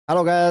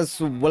Hello guys,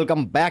 welcome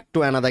back to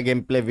another game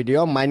play video.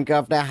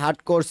 মাইনক্রাফটে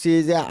hardcore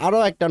সিরিজে আরো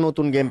একটা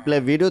নতুন গেম প্লে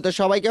ভিডিওতে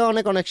সবাইকে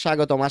অনেক অনেক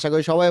স্বাগতম। আশা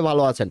করি সবাই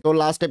ভালো আছেন। তো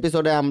লাস্ট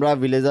এপিসোডে আমরা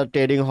ভিলেজার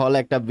ট্রেডিং হল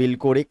একটা বিল্ড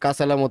করি,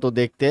 কাসালের মতো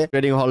দেখতে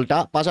ট্রেডিং হলটা,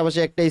 পাশাপাশি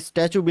একটা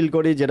স্ট্যাচু বিল্ড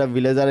করি যেটা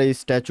ভিলেজারের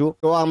স্ট্যাচু।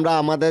 তো আমরা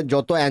আমাদের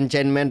যত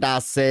এনচেন্টমেন্ট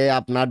আছে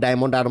আপনার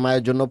ডায়মন্ড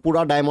আর্মারের জন্য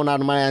পুরো ডায়মন্ড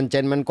আর্মার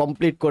এনচেন্টমেন্ট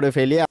কমপ্লিট করে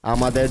ফেলি।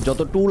 আমাদের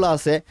যত টুল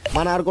আছে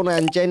মানে আর কোনো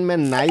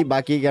এনচেন্টমেন্ট নাই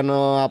বাকি, কেন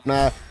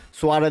আপনার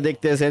সোয়ারে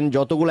দেখতেছেন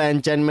যতগুলো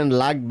এনচেন্টমেন্ট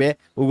লাগবে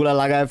ওগুলো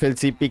লাগায়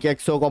ফেলছি,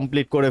 পিকেক্সও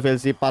কমপ্লিট করে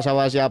ফেলছি,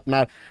 পাশাপাশি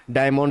আপনার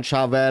ডায়মন্ড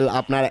শাভেল,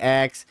 আপনার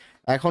এক্স।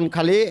 এখন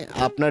খালি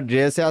আপনার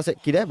ড্রেসে আছে।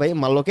 কিরে ভাই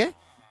মারলোকে?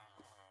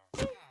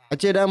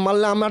 আচ্ছা, এটা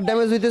মারলে আমার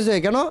ড্যামেজ হইতেছে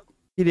কেন?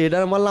 কিরে এটা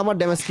মারলে আমার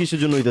ড্যামেজ কিসের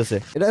জন্য হইতেছে?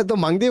 এটা তো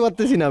ভাঙতেই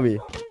পারতেছি না আমি।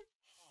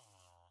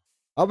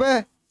 হবে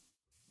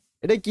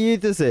এটা কি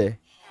হইতেছে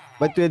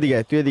ভাই? তুই এদিকে,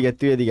 তুই এদিকে,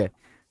 তুই এদিকে।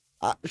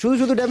 শুধু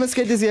শুধু ড্যামেজ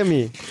খাইতেছি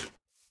আমি।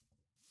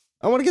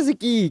 আমার কাছে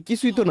কি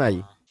কিছুই তো নাই।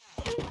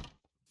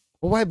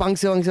 ও ভাই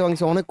ভাঙছে ভাঙছে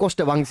ভাঙছে, অনেক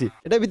কষ্টে ভাঙছি।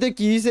 এটার ভিতরে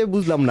কি হয়েছে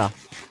বুঝলাম না।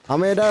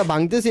 আমি এটা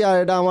ভাঙতেছি আর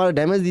এটা আমার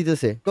ড্যামেজ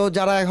দিতেছে। তো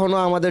যারা এখনো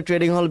আমাদের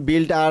ট্রেডিং হল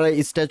বিল্ড আর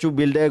স্ট্যাচু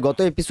বিল্ডের গত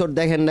এপিসোড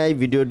দেখেন নাই,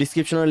 ভিডিও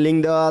ডিসক্রিপশনের লিঙ্ক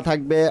দেওয়া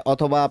থাকবে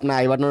অথবা আপনার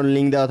আই বাটনের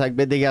লিঙ্ক দেওয়া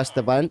থাকবে, দেখে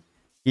আসতে পারেন।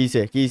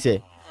 কিছে কিছে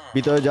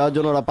ভিতরে যাওয়ার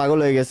জন্য ওরা পাগল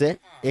হয়ে গেছে।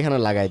 এখানে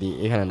লাগাই দিই,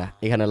 এখানে না,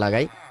 এখানে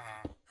লাগাই।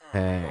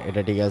 হ্যাঁ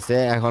এটা ঠিক আছে।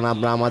 এখন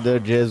আমরা আমাদের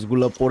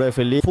ড্রেসগুলো পরে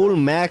ফেলি, ফুল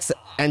ম্যাক্স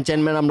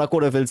এনচেন্টমেন্ট আমরা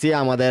করে ফেলছি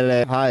আমাদের।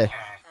 হয়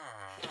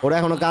ওরা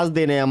এখনো কাজ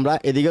দেয় নাই, আমরা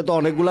এদিকে তো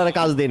অনেকগুলার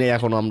কাজ দেয় নাই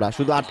এখনো, আমরা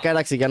শুধু আটকায়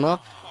রাখছি। কেন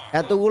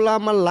এতগুলো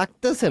আমার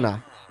লাগতেছে না?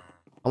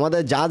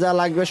 আমাদের যা যা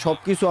লাগবে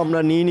সবকিছু আমরা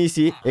নিয়ে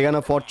নিছি। এখানে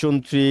ফরচুন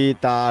 3,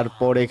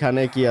 তারপর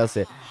এখানে কি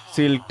আছে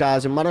সিল্ক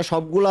টাচ, মানে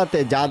সবগুলাতে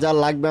যা যা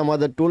লাগবে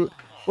আমাদের টুল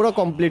পুরো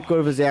কমপ্লিট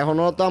করে ফেলছি।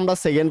 এখনো তো আমরা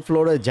সেকেন্ড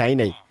ফ্লোরে যাই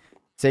নাই,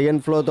 সেকেন্ড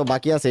ফ্লোর তো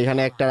বাকি আছে।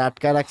 এখানে একটা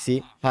আটকায় রাখছি।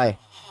 হাই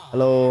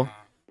হ্যালো,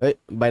 এই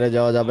বাইরে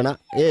যাওয়া যাবে না।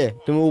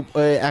 তুমি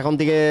এখন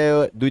থেকে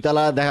 2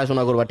 তলা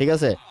দেখাশোনা করবা, ঠিক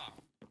আছে?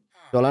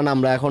 চলেন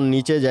আমরা এখন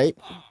নিচে যাই।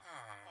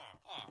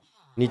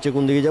 নিচে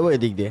কোন দিকে যাবো?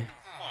 এদিক দিয়ে।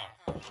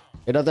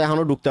 এটা তো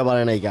এখনো ঢুকতে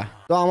পারে নাই গা।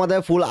 তো আমাদের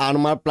ফুল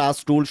আর্মার প্লাস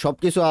টুল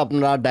সবকিছু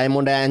আপনারা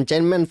ডায়মন্ড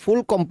এনচেন্টমেন্ট ফুল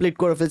কমপ্লিট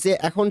করে ফেলছি।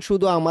 এখন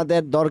শুধু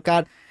আমাদের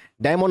দরকার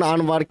ডায়মন্ড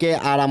আর্মারকে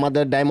আর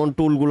আমাদের ডায়মন্ড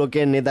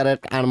টুলগুলোকে নেদারের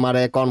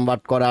আর্মারে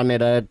কনভার্ট করা,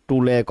 নেদারের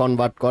টুলে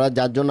কনভার্ট করা,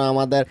 যার জন্য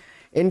আমাদের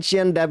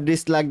এনশিয়ান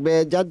ড্যাবডিস লাগবে,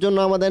 যার জন্য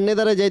আমাদের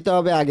নেদারে যেতে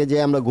হবে। আগে যে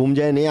আমরা ঘুম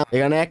যাইনি,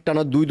 এখানে একটা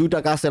না দুইটা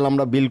কাসেল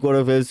আমরা বিল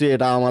করে ফেলছি।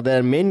 এটা আমাদের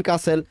মেইন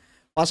কাসেল,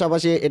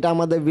 পাশাপাশি এটা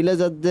আমাদের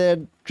ভিলেজারদের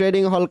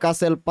ট্রেডিং হল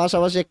কাসেল,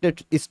 পাশাপাশি একটা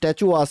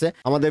স্ট্যাচু আছে।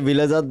 আমাদের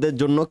ভিলেজারদের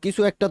জন্য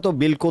কিছু একটা তো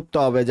বিল করতে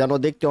হবে যেন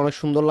দেখতে অনেক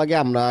সুন্দর লাগে।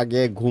 আমরা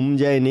আগে ঘুম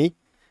যাইনি,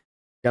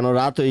 কেন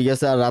রাত হয়ে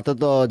গেছে আর রাতে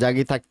তো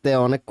জাগি থাকতে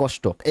অনেক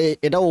কষ্ট।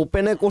 এটা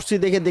ওপেনে করছি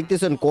দেখে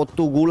দেখতেছেন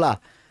কতগুলা,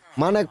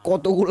 মানে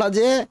কতগুলা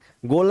যে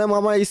গোলেম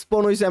আমার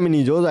স্পন হয়েছে আমি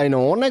নিজেও জানি না।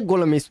 অনেক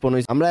গোলেম স্পন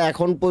হয়েছে। আমরা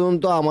এখন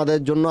পর্যন্ত আমাদের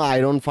জন্য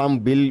আয়রন ফার্ম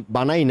বিল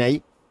বানাই নাই,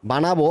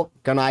 বানাবো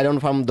কেন আয়রন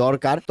ফার্ম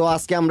দরকার। তো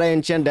আজকে আমরা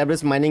এনশিয়েন্ট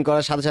ডেব্রিস মাইনিং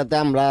করার সাথে সাথে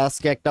আমরা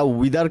আজকে একটা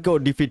উইদারকেও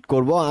ডিফিট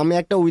করব। আমি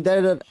একটা উইদার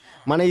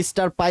মানে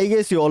স্টার পাই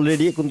গেছি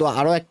অলরেডি, কিন্তু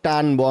আরও একটা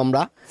আনবো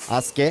আমরা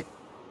আজকে।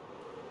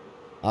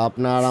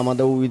 আপনার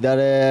আমাদের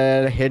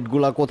উইদারের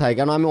হেডগুলা কোথায়?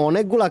 কেন আমি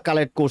অনেকগুলা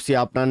কালেক্ট করছি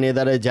আপনার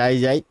নেদারে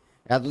যাই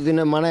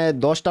এতদিনে, মানে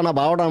 10টা না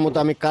 12টার মতো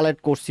আমি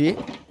কালেক্ট করছি।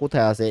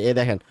 কোথায় আছে এ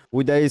দেখেন,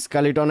 উইদার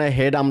স্কালিটনের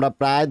হেড আমরা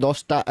প্রায়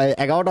 10টা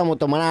 11টার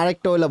মতো, মানে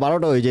আরেকটা হইলে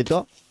 12টা হয়ে যেত।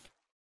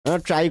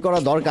 ট্রাই করা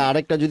দরকার,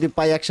 আরেকটা যদি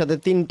পাই একসাথে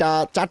 3টা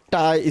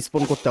 4টা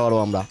স্পন করতে পারবো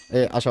আমরা।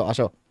 আসো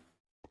আসো,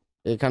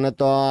 এখানে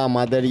তো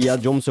আমাদের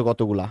জমছে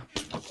কতগুলা,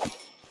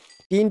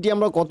 তিনটি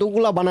আমরা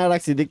কতগুলা বানায়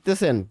রাখছি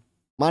দেখতেছেন।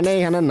 মানে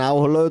এখানে নাও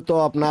হলেও তো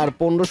আপনার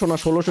 1500 না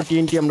 1600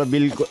 টিএনটি আমরা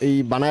বিল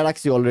বানায়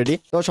রাখছি অলরেডি।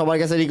 তো সবার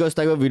কাছে রিকোয়েস্ট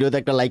থাকবে ভিডিওতে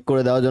একটা লাইক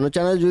করে দেওয়ার জন্য।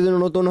 চ্যানেল যদি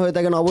নতুন হয়ে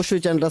থাকেন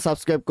অবশ্যই চ্যানেলটা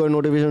সাবস্ক্রাইব করে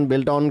নোটিফিকেশন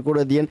বেলটা অন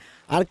করে দিন,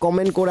 আর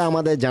কমেন্ট করে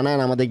আমাদের জানান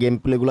আমাদের গেম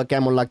প্লেগুলো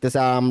কেমন লাগতেছে,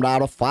 আর আমরা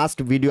আরও ফাস্ট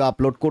ভিডিও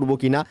আপলোড করবো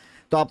কিনা।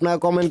 তো আপনারা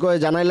কমেন্ট করে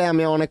জানাইলে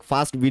আমি অনেক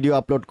ফাস্ট ভিডিও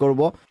আপলোড করব।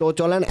 তো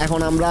চলেন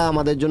এখন আমরা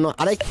আমাদের জন্য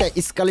আরেকটা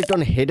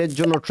স্কেলিটন হেডের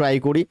জন্য ট্রাই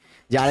করি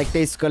যে আরেকটা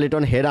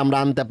স্কেলিটন হেড আমরা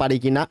আনতে পারি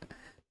কিনা।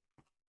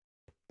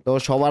 তো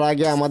সবার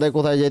আগে আমাদের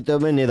কোথায় যেতে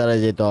হবে? নেদারে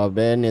যেতে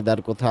হবে। নেদার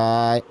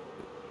কোথায়?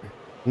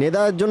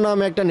 নেদারের জন্য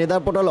আমি একটা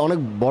নেদার পোর্টাল, অনেক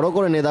বড়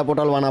করে নেদার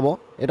পোর্টাল বানাবো।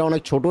 এটা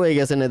অনেক ছোট হয়ে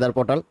গেছে নেদার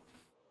পোর্টাল।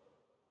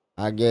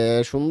 আগে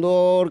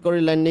সুন্দর করে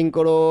ল্যান্ডিং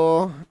করো।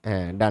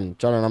 হ্যাঁ ডান,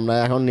 চলেন আমরা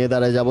এখন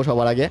নেদারে যাব।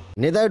 সবার আগে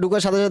নেদারে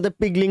ঢুকার সাথে সাথে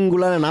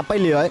পিগলিংগুলো না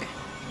পাইলে হয়,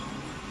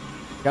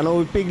 কেন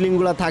ওই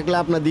পিগলিংগুলো থাকলে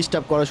আপনার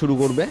ডিস্টার্ব করা শুরু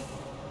করবে।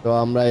 তো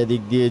আমরা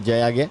এদিক দিয়ে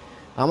যাই। আগে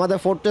আমাদের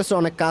ফোর্ট্রেসটা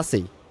অনেক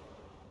কাছেই,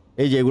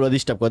 এই যে এগুলো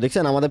ডিস্টার্ব করে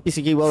দেখছেন আমাদের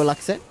পিসি কীভাবে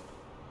লাগছে।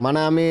 মানে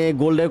আমি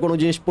গোল্ডের কোনো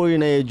জিনিস পড়ি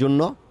না, এই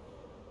জন্য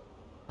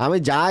আমি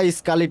যা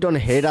স্কালিটন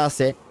হেড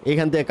আছে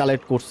এখান থেকে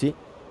কালেক্ট করছি।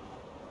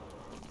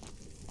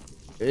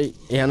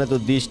 এখানে তো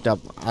ডিস্টার্ব,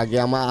 আগে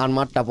আমার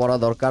আর্মারটা পরা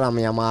দরকার,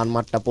 আমি আমার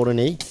আর্মারটা পরে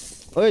নেই।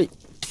 ওই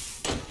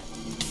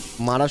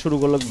মারা শুরু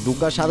করলো,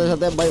 ঢুকার সাথে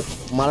সাথে ভাই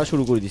মারা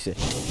শুরু করে দিছে।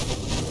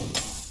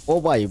 ও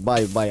ভাই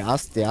ভাই ভাই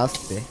আস্তে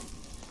আস্তে,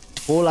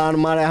 ফুল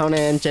আর্মার এখন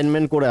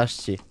এনচেন্টমেন্ট করে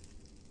আসছি।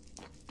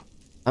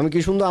 আমি কি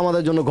সুন্দর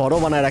আমাদের জন্য ঘরও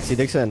বানায় রাখছি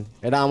দেখছেন,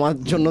 এটা আমার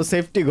জন্য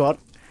সেফটি ঘর।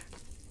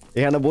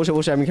 এখানে বসে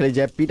বসে আমি খালি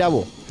যাই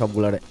পিটাবো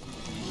সবগুলারে।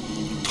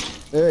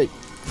 এই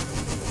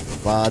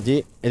বাজি,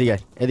 এদিকে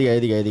এদিকে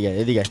এদিকে এদিকে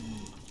এদিকে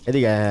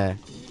এদিকে, হ্যাঁ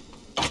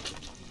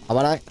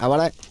আবার আয় আবার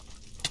আয়,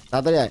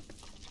 তাড়াতাড়ি আয়।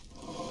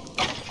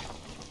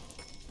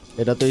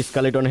 এটা তো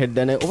স্কেলেটন হেড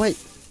দেয়। ও ভাই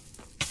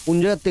কোন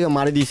জায়গার থেকে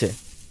মারি দিছে।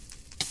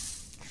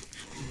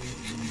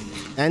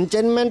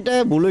 এনচেন্টমেন্টে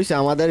ভুল হয়েছে,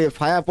 আমাদের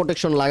ফায়ার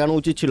প্রোটেকশন লাগানো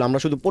উচিত ছিল, আমরা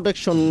শুধু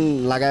প্রোটেকশন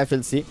লাগায়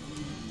ফেলছি।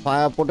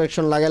 ফায়ার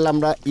প্রোটেকশন লাগাইলে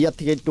আমরা ইয়ার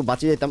থেকে একটু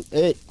বাঁচিয়ে যেতাম।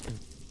 এই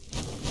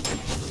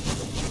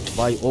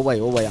ভাই ও ভাই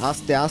ও ভাই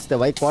আস্তে আস্তে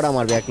ভাই, করা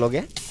মারবে এক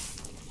লগে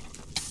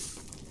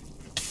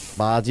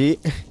বাজি।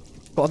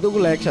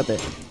 কতগুলো একসাথে,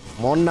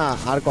 মন না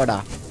আর কটা।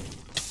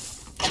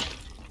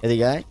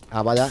 এদিকে আয়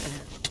আবার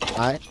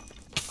আয়।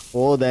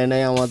 ও দেয়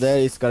নাই আমাদের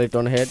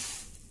স্কেলেটন হেড।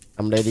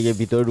 আমরা এদিকে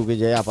ভিতরে ঢুকে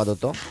যাই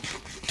আপাতত।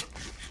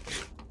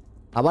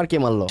 আবার কে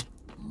মারলো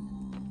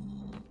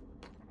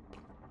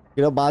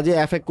কিরা বাজে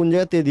এফেক্ট কোন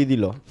জায়গাতে দিয়ে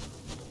দিল।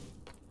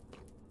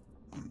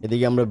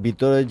 এদিকে আমরা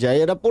ভিতরে যাই,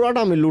 এটা পুরাটা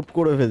আমি লুট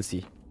করে ফেলছি।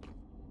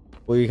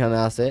 ওইখানে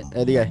আছে,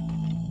 এদিকে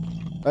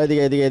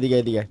এদিকে এদিকে এদিকে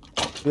এদিকে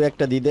তুই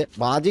একটা দিয়ে দে।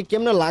 বাজি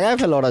কেমনে লাগায়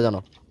ফেলো ওরা জানো,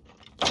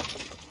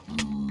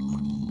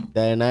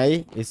 দেয় নাই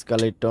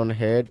স্কেলেটন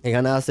হেড।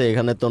 এখানে আছে,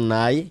 এখানে তো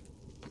নাই।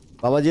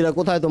 বাবাজিরা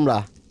কোথায় তোমরা?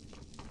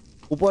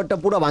 উপরটা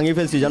পুরো ভাঙি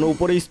ফেলছি জানো,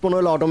 উপরে স্পন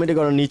হলে অটোমেটিক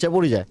নিচে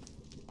পড়ে যায়।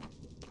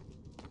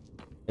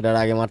 এটার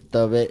আগে মারতে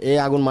হবে। এই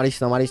আগুন মারিস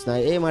না মারিস না,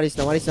 এই মারিস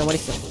না মারিস না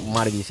মারিস না,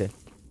 মারি দিছে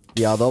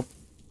ইয়াদব।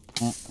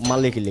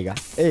 মারলে কি লিগা,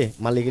 এই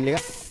মারলে কি লিগা,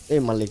 এই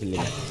মারলে কি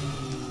লিগা।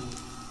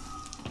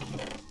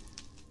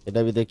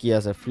 এটার ভিতরে কি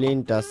আছে?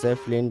 ফ্লিন্ট আছে,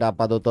 ফ্লিন্ট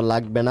আপাতত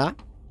লাগবে না।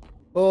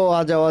 ও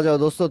আজাও আজাও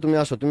দোস্ত, তুমি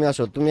আসো তুমি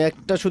আসো। তুমি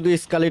একটা শুধু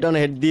স্কেলেটন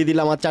হেড দিয়ে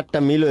দিলে আমার 4টা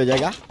মিল হয়ে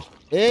যায়।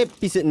 এ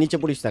পিছে নিচে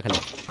পড়িস না খালি।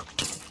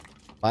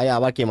 ভাই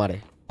আবার কে মারে?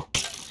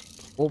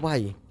 ও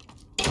ভাই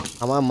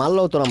আমার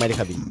মারলেও তোরা মারি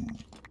খাবি।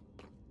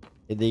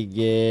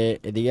 এদিকে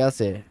এদিকে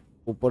আছে,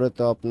 উপরে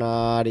তো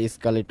আপনার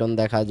স্কেলেটন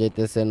দেখা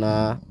যাইতেছে না।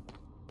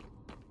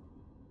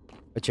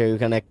 আচ্ছা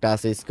ওইখানে একটা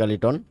আছে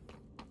স্কেলেটন।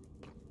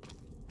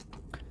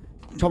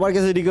 সবার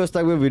কাছে রিকোয়েস্ট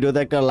থাকবে ভিডিওতে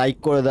একটা লাইক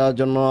করে দেওয়ার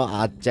জন্য।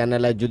 আর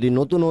চ্যানেলে যদি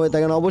নতুন হয়ে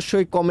থাকেন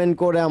অবশ্যই কমেন্ট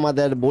করে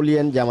আমাদের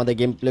বলিয়েন যে আমাদের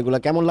গেম প্লেগুলো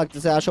কেমন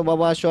লাগতেছে। আসো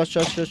বাবা আসো আসো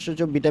আসো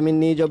আসো, ভিটামিন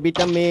নিয়ে যাও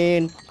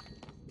ভিটামিন।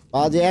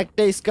 আজ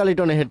একটা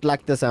স্কেলেটন হেড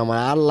লাগতেছে আমার,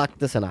 আর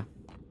লাগতেছে না।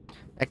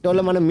 একটা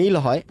হলে মানে মিল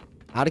হয়,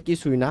 আর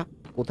কিছুই না।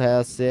 কোথায়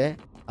আছে?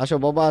 আসো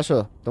বাবা আসো,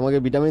 তোমাকে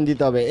ভিটামিন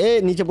দিতে হবে। এ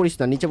নিচে পড়িস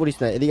না নিচে পড়িস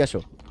না, এদিকে আসো।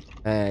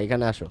 হ্যাঁ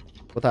এখানে আসো।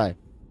 কোথায়?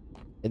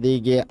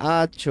 এদিকে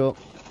আছো।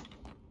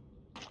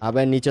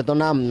 আবার নিচে তো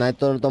নাম নাই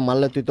তো, তো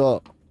মারলে তুই তো।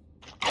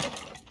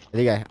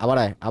 এদিকে আয় আবার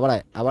আয় আবার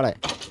আয় আবার আয়।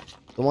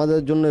 তোমাদের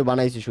জন্যই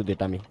বানাইছি শুধু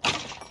এটা আমি।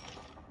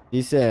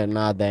 দিছে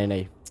না, দেয়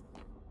নাই।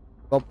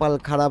 কপাল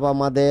খারাপ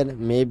আমাদের,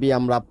 মেবি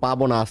আমরা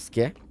পাবো না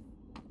আজকে।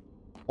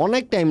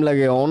 অনেক টাইম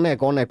লাগে, অনেক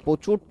অনেক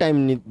প্রচুর টাইম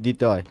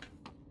দিতে হয়।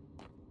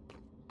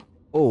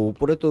 ও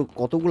উপরে তো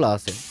কতগুলো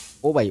আছে।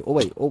 ও ভাই ও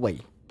ভাই ও ভাই,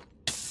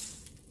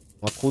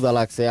 আমার ক্ষুধা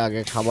লাগছে, আগে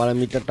খাবারের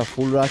মিটারটা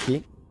ফুল রাখি।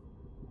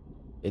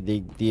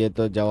 এদিক দিয়ে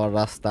তো যাওয়ার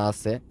রাস্তা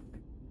আছে।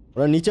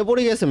 ওরা নিচে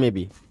পড়ে গেছে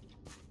মেবি।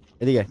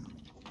 এদিকে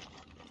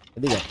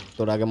এদিকে,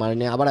 তোর আগে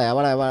মারিনি। আবার আয়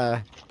আবার আয় আবার আয়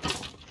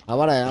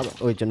আবার আয়।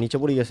 ওই তো নিচে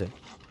পড়ে গেছে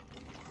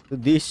তো,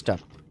 দিসটা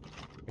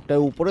একটা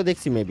উপরে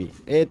দেখছি মেবি।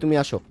 এ তুমি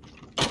আসো।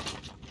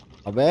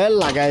 আবে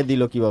লাগাই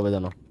দিল কিভাবে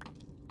জানো,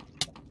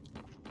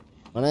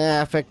 মানে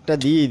এফেক্টটা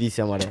দিয়ে দিছে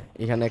আমারে।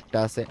 এখানে একটা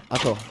আছে,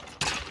 আসো।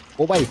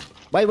 ও ভাই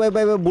ভাই ভাই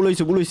ভাই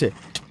বুলাইছে বুলাইছে,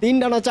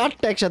 3টা না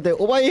 4টা একসাথে।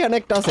 ও ভাই এখানে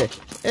একটা আছে।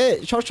 এ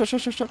সর সর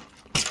সর সর,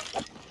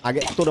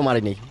 আগে তোরে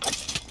মারি নেই।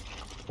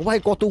 ও ভাই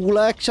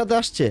কতগুলা একসাথে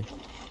আসছে।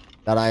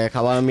 তার আগে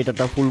খাবার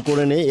মিটারটা ফুল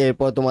করে নেই,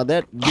 এরপর তোমাদের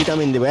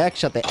ভিটামিন দেবো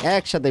একসাথে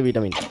একসাথে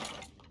ভিটামিন।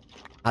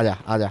 আজা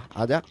আজা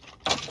আজা,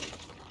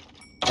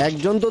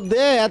 একজন তো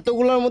দে,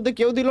 এতগুলোর মধ্যে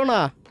কেউ দিল না।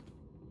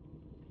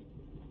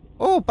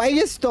 ও পাই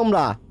গেছি তো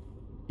আমরা।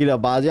 কিরা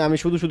বাজে, আমি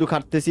শুধু শুধু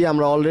খাটতেছি।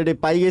 আমরা অলরেডি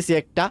পাই গেছি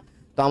একটা।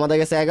 তো আমাদের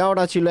কাছে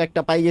 11টা ছিল,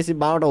 একটা পাই গেছি,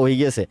 12টা হয়ে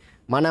গেছে।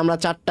 মানে আমরা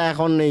 4টা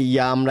এখন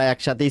আমরা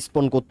একসাথে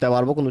স্পন করতে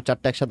পারবো, কিন্তু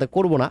 4টা একসাথে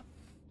করবো না,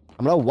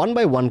 আমরা 1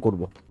 বাই 1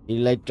 করবো। এই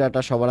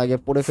লাইটটা সবার আগে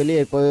পড়ে ফেলি,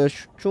 এরপরে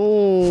শু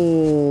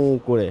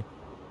করে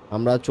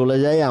আমরা চলে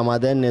যাই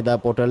আমাদের নেদা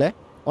পোর্টালে।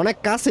 অনেক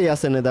কাছেই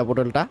আছে নেদা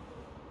পোর্টালটা।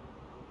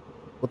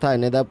 কোথায়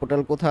নেদা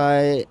পোর্টাল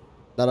কোথায়?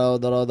 দাঁড়াও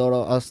দাঁড়াও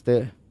দাঁড়াও আসতে।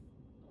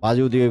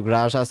 বাজু দিকে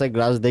গ্রাস আছে,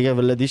 গ্রাস দেখে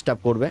ফেললে ডিস্টার্ব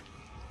করবে।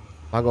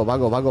 ভাগো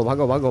ভাগো ভাগো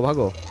ভাগো ভাগো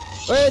ভাগো।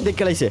 ওই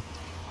দেখে লাইছে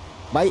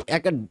ভাই,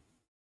 একটা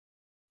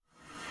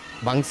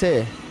ভাঙছে।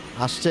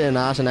 আসছে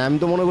না আসে না, আমি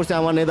তো মনে করছি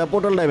আমার নেদা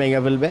পোর্টালটাই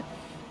ভেঙে ফেলবে।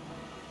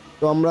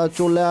 তো আমরা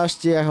চলে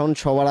আসছি এখন।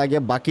 সবার আগে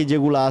বাকি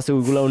যেগুলো আছে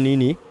ওইগুলোও নিয়ে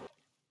নি।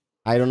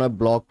 আয়রনের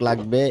ব্লক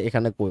লাগবে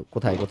এখানে।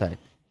 কোথায় কোথায়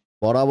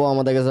বরাবর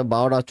আমাদের কাছে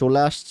 12টা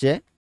চলে আসছে।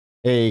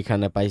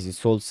 এইখানে পাইছি,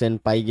 সোলসেন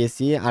পাই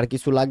গেছি। আর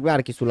কিছু লাগবে?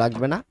 আর কিছু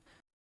লাগবে না।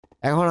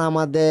 এখন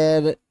আমাদের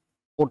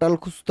পোর্টাল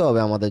খুঁজতে হবে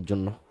আমাদের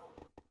জন্য।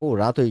 ও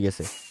রাত হয়ে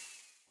গেছে।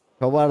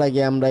 সবার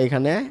আগে আমরা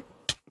এখানে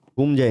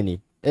ঘুম যাইনি।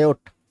 ওঠ,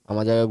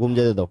 আমার জায়গায় ঘুম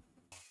যেতে দাও।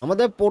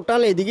 আমাদের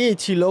পোর্টাল এদিকেই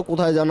ছিল,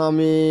 কোথায় যেন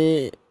আমি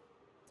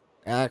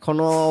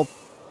এখনো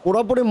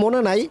পুরোপুরি মনে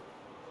নাই,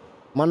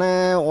 মানে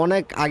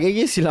অনেক আগে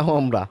গিয়েছিলাম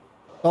আমরা,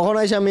 তখন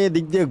এসে আমি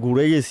এদিক দিয়ে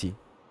ঘুরে গেছি,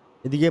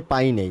 এদিকে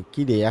পাই নাই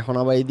কি রে, এখন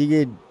আবার এদিকে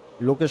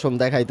লোকেশন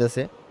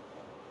দেখাইতেছে।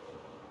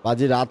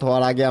 বাজি রাত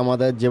হওয়ার আগে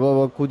আমাদের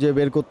যেভাবে খুঁজে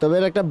বের করতে হবে।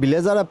 একটা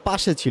ভিলেজারের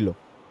পাশে ছিল,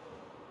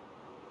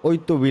 ওই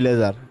তো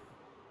ভিলেজার,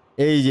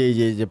 এই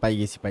যে পাই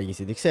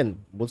গেছি দেখছেন,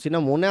 বলছি না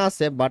মনে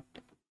আছে, বাট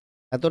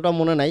এতটা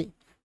মনে নাই।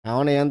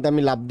 এখন এখানতে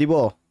আমি লাভ দিব,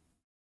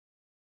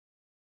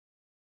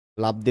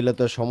 লাভ দিলে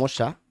তো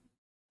সমস্যা।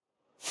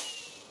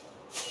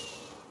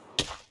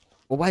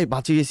 ও ভাই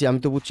বাঁচি গেছি, আমি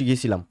তো বুঝছি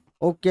গেছিলাম।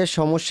 ওকে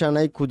সমস্যা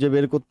নাই, খুঁজে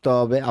বের করতে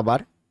হবে আবার।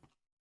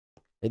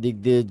 এদিক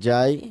দিয়ে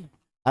যাই।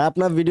 আর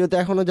আপনার ভিডিওতে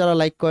এখনো যারা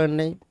লাইক করেন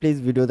নাই, প্লিজ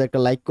ভিডিওতে একটা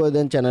লাইক করে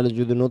দেন। চ্যানেলে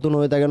যদি নতুন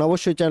হয়ে থাকেন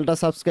অবশ্যই চ্যানেলটা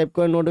সাবস্ক্রাইব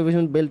করে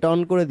নোটিফিকেশন বেলটা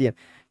অন করে দিন।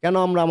 কেন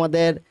আমরা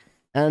আমাদের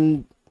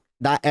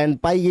দ্য এন্ড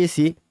পাই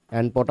গেছি,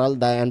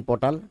 দ্য এন্ড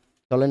পোর্টাল।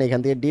 চলেন এখান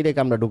থেকে ডিরেক্ট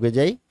আমরা ঢুকে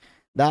যাই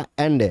দ্য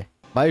এন্ডে।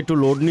 ভাই একটু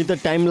লোড নিতে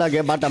টাইম লাগে,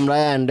 বাট আমরা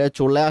এন্ডে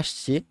চলে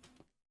আসছি।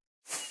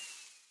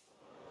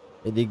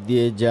 এদিক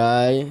দিয়ে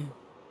যাই।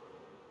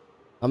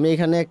 আমি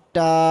এখানে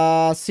একটা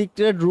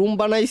সিক্রেট রুম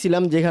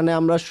বানাইছিলাম, যেখানে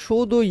আমরা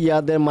শুধু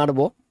ইয়াদের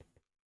মারবো,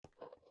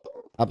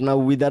 আপনার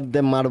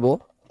উইদারদের মারবো।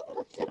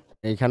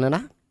 এইখানে না,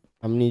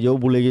 আমি নিজেও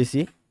ভুলে গেছি।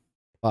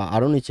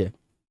 আরো নিচে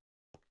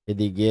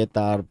এদিকে,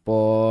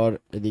 তারপর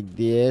এদিক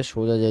দিয়ে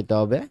সোজা যেতে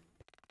হবে।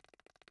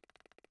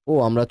 ও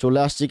আমরা চলে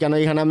আসছি, কেন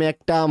এখানে আমি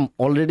একটা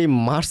অলরেডি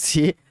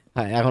মারছি।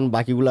 হ্যাঁ এখন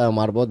বাকিগুলো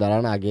মারবো,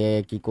 দাঁড়ান আগে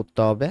কি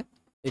করতে হবে।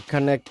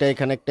 এখানে একটা,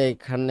 এখানে একটা,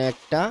 এখানে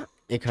একটা,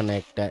 এখানে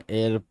একটা,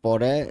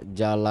 এরপরে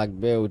যা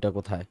লাগবে ওইটা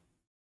কোথায়,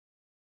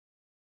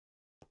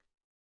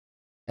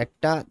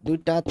 একটা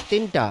দুইটা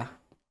তিনটা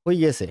হয়ে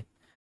গেছে।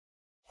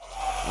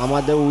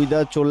 আমাদের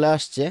উইদার চলে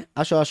আসছে।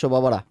 আসো আসো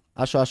বাবারা,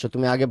 আসো আসো,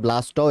 তুমি আগে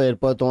ব্লাস্টটাও,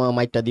 এরপর তোমার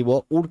মাইকটা দিব।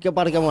 উড়কে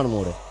পারকে আমার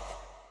মোড়ে,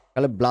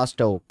 তাহলে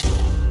ব্লাস্টটাও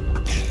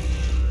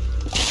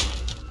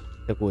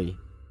কই,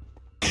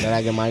 এর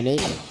আগে মারি নেই,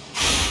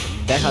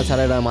 দেখা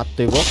ছাড়া এটা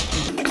মারতেইব।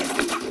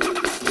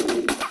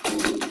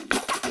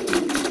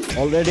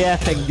 অলরেডি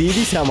এফেক্ট দিয়ে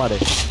দিছে আমারে,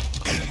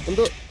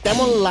 কিন্তু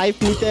তেমন লাইফ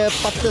নিতে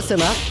পারতেছে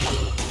না।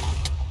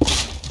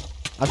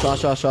 আসো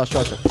আসো আসো আসো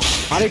আসো,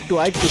 আরেকটু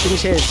আরেকটু, তুমি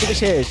শেষ, তুমি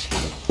শেষ,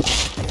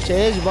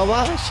 শেষ বাবা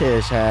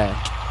শেষ। হ্যাঁ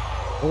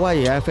ও ভাই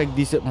এফেক্ট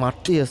দিছে,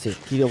 মারতেই আছে।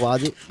 কি রে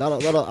বাজি, দাঁড়াও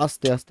দাঁড়াও,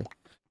 আস্তে আস্তে।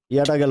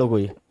 ইয়াটা গেল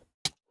কই,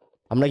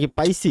 আমরা কি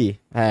পাইছি?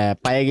 হ্যাঁ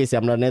পাইয়ে গেছি,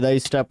 আমরা নেদার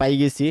স্টার পাই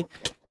গেছি।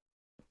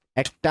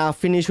 একটা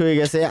ফিনিশ হয়ে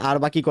গেছে, আর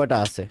বাকি কয়টা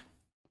আছে?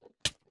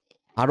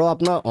 আরো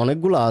আপনার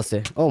অনেকগুলো আছে।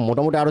 ও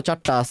মোটামুটি আরো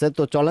 4টা আছে।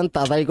 তো চলেন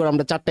তাড়াতাড়ি করে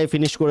আমরা 4টায়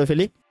ফিনিশ করে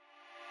ফেলি।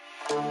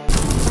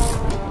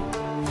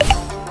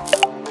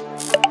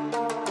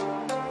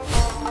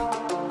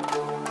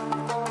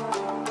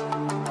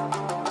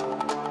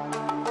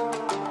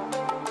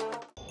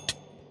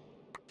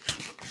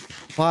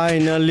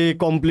 ফাইনালি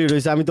কমপ্লিট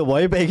হয়েছে। আমি তো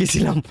ভয় পেয়ে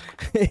গেছিলাম।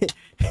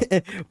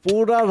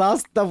 পুরা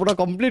রাস্তা পুরো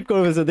কমপ্লিট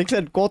করে ফেলছে,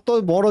 দেখছেন কত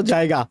বড়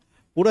জায়গা,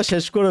 পুরো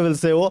শেষ করে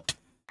ফেলছে ও।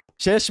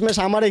 শেষমেশ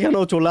আমার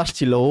এখানেও চলে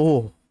আসছিল ও।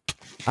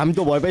 আমি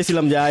তো ভয়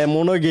পাইছিলাম যে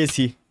মনে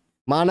গেছি,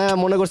 মানে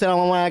মনে করছিলাম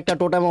আমার একটা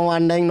টোটাম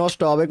আন্ডাইং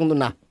নষ্ট হবে, কিন্তু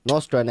না,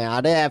 নষ্ট হয় না।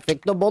 আরে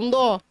এফেক্ট তো বন্ধ,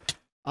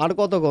 আর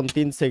কতক্ষণ,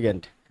 3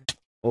 second.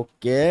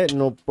 Okay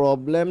no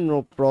problem no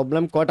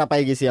problem. কয়টা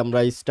পাই গেছি আমরা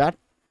স্টার?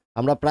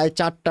 আমরা প্রায়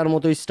 4টার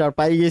মতো স্টার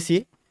পাই গেছি।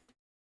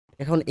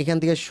 এখন এখান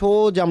থেকে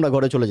সোজা আমরা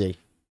ঘরে চলে যাই।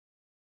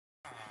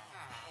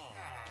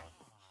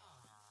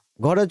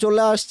 ঘরে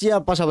চলে আসছি,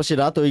 আর পাশাপাশি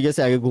রাত হয়ে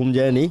গেছে, আগে ঘুম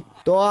যায়নি।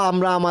 তো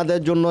আমরা আমাদের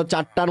জন্য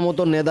 4টার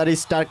মতো নেদার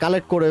স্টার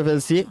কালেক্ট করে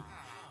ফেলছি,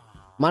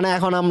 মানে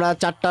এখন আমরা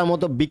 4টার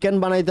মতো বিকেন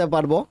বানাইতে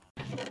পারবো।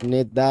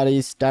 নেদার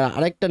স্টার,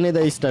 আরেকটা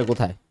নেদার স্টার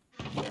কোথায়?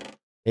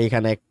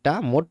 এইখানে একটা,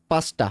 মোট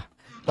 5টা।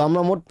 তো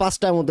আমরা মোট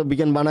 5টার মতো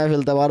বিকেন বানাই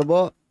ফেলতে পারবো।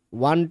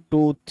 1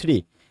 2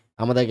 3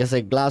 আমাদের কাছে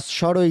গ্লাস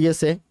শর্ট হয়ে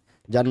গেছে,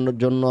 যার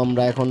জন্য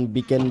আমরা এখন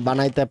বিকেন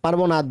বানাইতে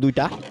পারবো না, আর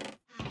 2টা।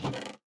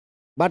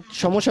 বাট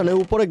সমস্যা নেই,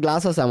 উপরে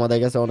গ্লাস আছে আমাদের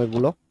কাছে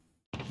অনেকগুলো।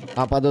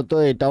 আপাতত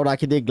এটাও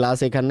রাখি দিই গ্লাস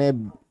এখানে,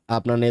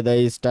 আপনার নেদার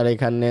স্টার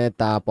এখানে,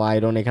 তারপর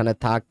আয়রন এখানে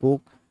থাকুক।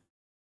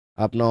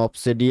 আপনার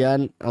অবসিডিয়ান,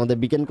 আমাদের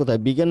বিকেন কোথায়?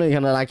 বিকেনও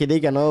এখানে রাখি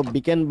দিই, কেন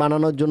বিকেন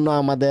বানানোর জন্য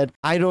আমাদের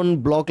আয়রন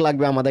ব্লক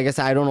লাগবে, আমাদের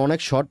কাছে আয়রন অনেক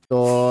শর্ট। তো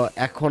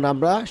এখন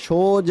আমরা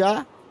সোজা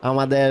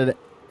আমাদের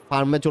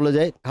ফার্মে চলে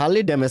যাই,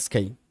 খালি ড্যামেজ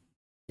খাই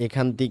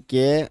এখান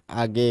থেকে।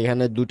 আগে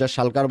এখানে 2টা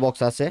শালকার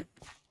বক্স আছে,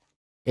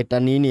 এটা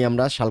নিয়ে নিই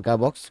আমরা শালকার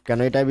বক্স, কেন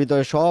এটার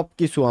ভিতরে সব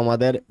কিছু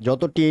আমাদের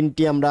যত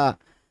টিএনটি আমরা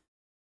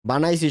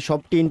বানাইছি সব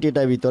টিএনটি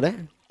এটার ভিতরে।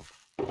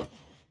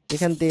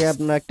 এখান থেকে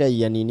আপনার একটা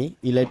ইয়া নিয়ে নিই,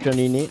 ইলেকট্রা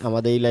নিয়ে নিই।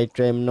 আমাদের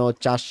ইলেকট্রা এমন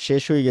চার্জ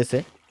শেষ হয়ে গেছে,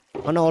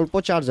 মানে অল্প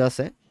চার্জ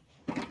আছে।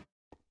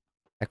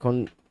 এখন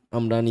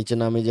আমরা নিচে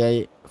নামে যাই।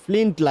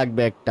 ফ্লিন্ট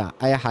লাগবে একটা,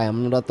 আয় হায়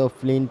আমরা তো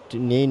ফ্লিন্ট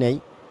নেই নাই,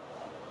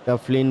 একটা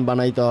ফ্লিন্ট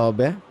বানাইতে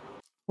হবে।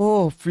 ও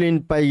ফ্লিন্ট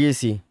পাই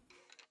গেছি।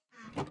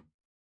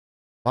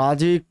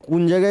 আজই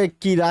কোন জায়গায়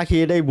কি রাখি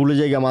এটাই ভুলে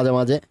যাই মাঝে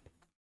মাঝে।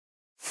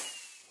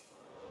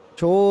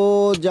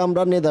 সোজা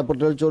আমরা নেদার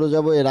পোর্টালে চলে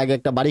যাব, এর আগে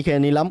একটা বাড়ি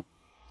খেয়ে নিলাম।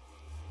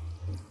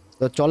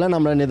 তো চলেন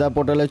আমরা নেদার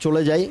পোর্টালে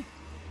চলে যাই।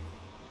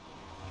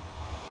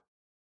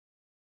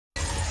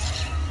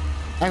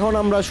 এখন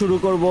আমরা শুরু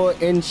করব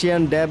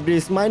এনশিয়ান্ট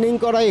ডেব্রিস মাইনিং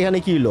করা। এখানে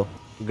কি হলো?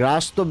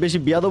 গ্রাস তো বেশি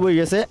বিয়াদব হয়ে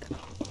গেছে,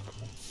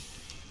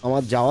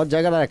 আমার যাওয়ার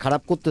জায়গাটা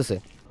খারাপ করতেছে।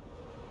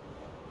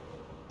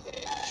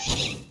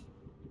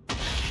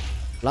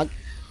 লাগ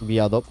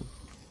বিয়াদব,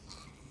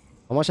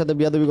 আমার সাথে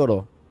বিয়াদবি করো।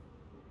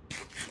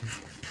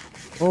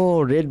 ও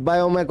রেড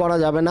বায়োমে করা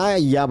যাবে না,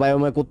 ইয়া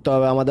বায়োমে করতে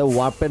হবে আমাদের,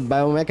 ওয়ার্পেড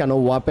বায়োমে। কেন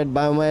ওয়ার্পেড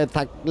বায়োমে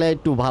থাকলে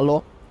একটু ভালো,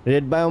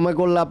 রেড বায়োমে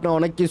করলে আপনার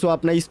অনেক কিছু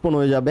আপনার স্পন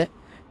হয়ে যাবে।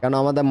 কেন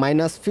আমাদের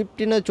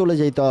 -15-এ চলে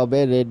যেতে হবে।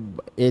 রেড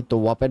এই তো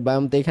ওয়ার্পেড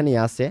বায়োম তো এখানেই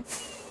আছে।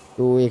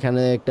 তো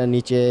এখানে একটা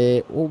নিচে,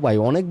 ও ভাই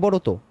অনেক বড়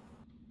তো।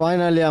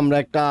 ফাইনালি আমরা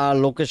একটা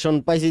লোকেশন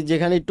পাইছি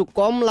যেখানে একটু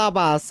কম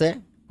লাভা আছে,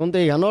 কিন্তু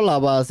এখানেও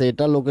লাভা আছে।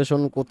 এটা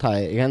লোকেশন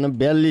কোথায়? এখানে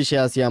 42-এ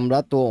আছি আমরা,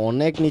 তো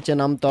অনেক নিচে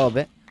নামতে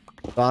হবে।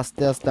 তো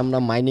আস্তে আস্তে আমরা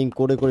মাইনিং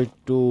করে করে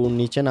একটু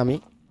নিচে নামি।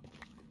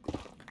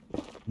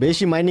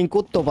 বেশি মাইনিং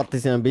করতেও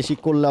পারতেছি না, বেশি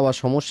করলে আবার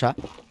সমস্যা।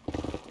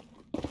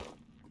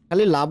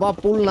 খালি লাভা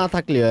পুল না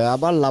থাকলে হয়,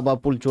 আবার লাভা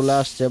পুল চলে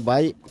আসছে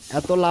ভাই।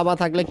 এত লাভা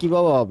থাকলে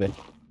কিভাবে হবে?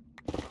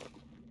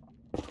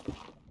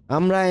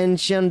 আমরা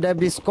এনশিয়ান্ট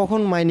ডেব্রিস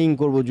কখন মাইনিং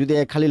করব যদি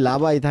খালি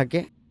লাভাই থাকে?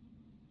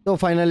 তো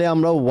ফাইনালি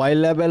আমরা ওয়াই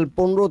লেভেল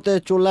 15-তে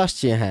চলে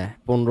আসছি। হ্যাঁ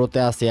 15-তে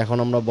আসি এখন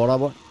আমরা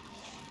বরাবর।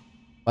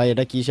 ভাই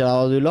এটা কিসের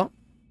আওয়াজ হইলো?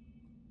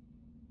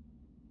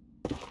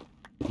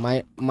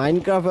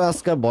 মাইনক্রাফটে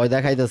আজকে ভয়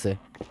দেখাইতেছে।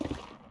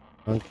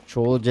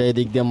 সোজা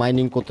এদিক দিয়ে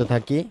মাইনিং করতে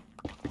থাকি।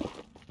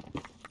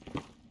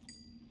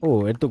 ও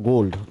এর তো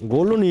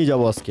গোল্ডও নিয়ে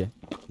যাবো আজকে।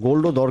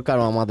 গোল্ডও দরকার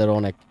আমাদের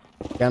অনেক,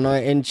 কেন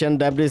এনশিয়ান্ট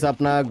ডেব্রিস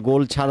আপনার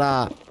গোল্ড ছাড়া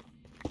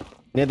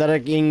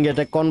নেদারের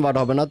ইনগেটে কনভার্ট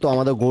হবে না। তো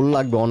আমাদের গোল্ড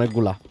লাগবে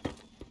অনেকগুলা।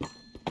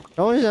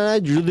 সমস্যা নাই,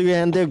 যদি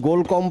এখান থেকে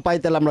গোল্ড কম পাই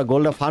তাহলে আমরা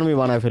গোল্ডের ফার্মই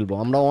বানায় ফেলবো।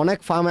 আমরা অনেক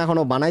ফার্ম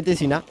এখনো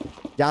বানাইতেছি না,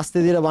 যে আস্তে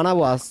ধীরে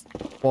বানাবো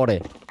পরে।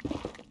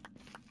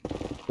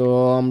 তো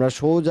আমরা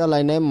সোজা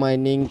লাইনে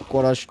মাইনিং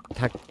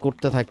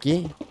করতে থাকি।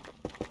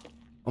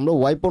 আমরা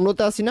ওয়াই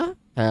 15-তে আসি না?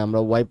 হ্যাঁ আমরা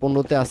ওয়াই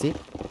 15-তে আসি।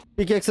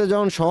 পিকেক্সে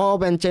যখন সব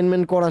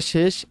এনচেনমেন্ট করা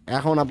শেষ,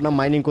 এখন আপনার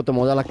মাইনিং করতে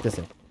মজা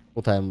লাগতেছে।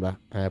 কোথায় আমরা?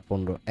 হ্যাঁ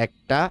 15,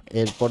 একটা,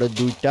 এরপরে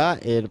 2টা,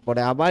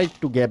 এরপরে আবার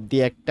একটু গ্যাপ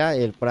দিয়ে একটা,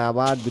 এরপরে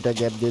আবার 2টা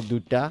গ্যাপ দিয়ে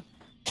 2টা,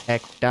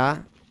 একটা,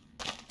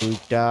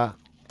 2টা,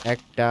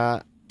 একটা,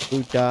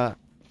 2টা,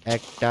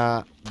 একটা,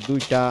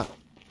 2টা,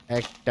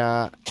 একটা,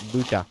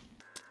 2টা।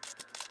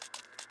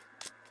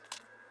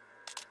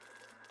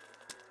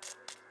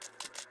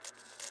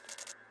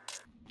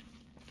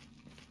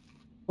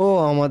 ও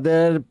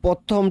আমাদের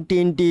প্রথম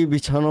টিনটি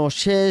বিছানো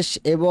শেষ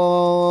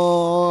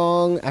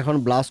এবং এখন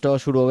ব্লাস্ট হওয়া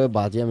শুরু হবে।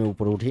 বাজে আমি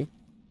উপরে উঠি।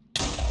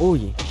 ওই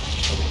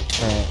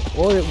হ্যাঁ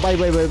ওই বাই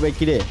বাই বাই বাই,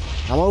 কিরে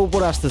আমার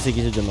উপরে আসতেছে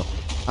কিছুর জন্য।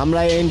 আমরা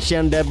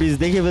এনশিয়ান্ট ডেব্রিস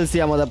দেখে ফেলছি,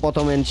 আমাদের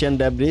প্রথম এনশিয়ান্ট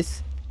ডেব্রিস।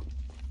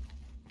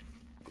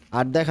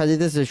 আর দেখা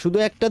যেতেছে শুধু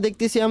একটা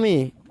দেখতেছি আমি,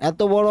 এত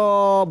বড়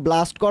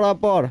ব্লাস্ট করার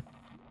পর।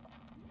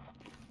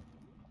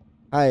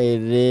 হায়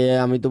রে,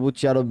 আমি তো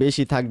বুঝছি আরো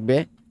বেশি থাকবে।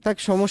 থাক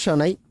সমস্যা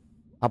নাই,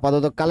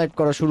 আপাতত কালেক্ট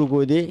করা শুরু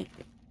করে দিই।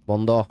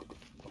 বন্ধ,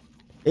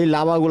 এই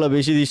লাভাগুলো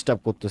বেশি ডিস্টার্ব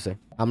করতেছে।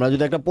 আমরা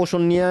যদি একটা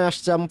পোষণ নিয়ে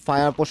আসতাম,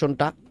 ফায়ার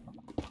পোষণটা,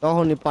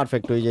 তখনই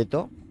পারফেক্ট হয়ে যেত।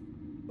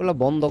 এগুলো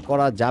বন্ধ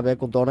করা যাবে,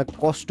 কিন্তু অনেক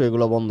কষ্ট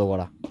এগুলো বন্ধ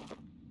করা।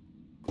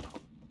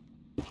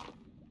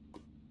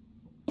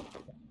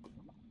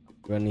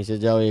 নিচে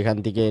যাও, এখান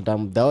থেকে এটা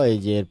দাও, এই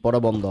যে এরপরে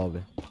বন্ধ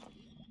হবে।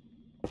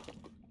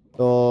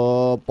 তো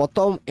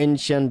প্রথম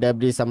এনশিয়ান্ট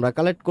ডেব্রিস আমরা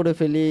কালেক্ট করে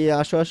ফেলি।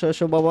 আসো আসো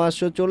আসো বাবা,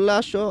 আসো চলে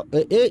আসো।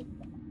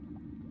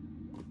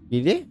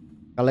 এই রে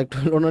কালেক্ট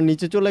হলো না,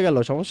 নিচে চলে গেল,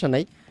 সমস্যা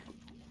নাই।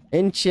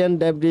 এনশিয়ান্ট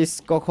ডেব্রিস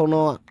কখনো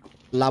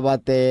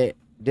লাভাতে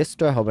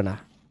ডিস্ট্রয় হবে না।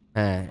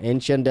 হ্যাঁ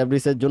এনশিয়ান্ট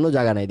ডেব্রিসের জন্য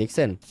জায়গা নাই,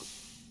 দেখছেন?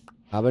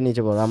 আবার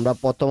নিচে পড়ো। আমরা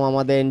প্রথম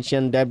আমাদের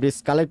এনশিয়ান্ট ডেব্রিস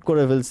কালেক্ট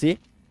করে ফেলছি।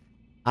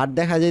 আর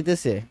দেখা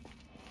যাইতেছে,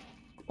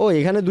 ও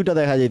এখানে 2টা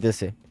দেখা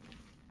যাইতেছে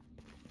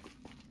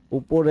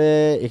উপরে।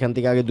 এখান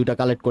থেকে আগে 2টা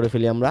কালেক্ট করে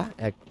ফেলি আমরা,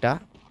 একটা,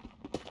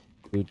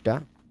 2টা।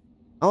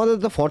 আমাদের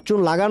তো ফরচুন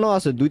লাগানো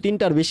আছে,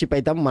 2-3টার বেশি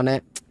পাইতাম, মানে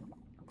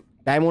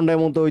ডায়মন্ডের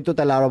মতো হইতো,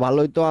 তাহলে আরো ভালো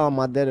হইতো।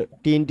 আমাদের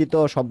টিএনটি তো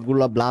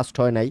সবগুলো ব্লাস্ট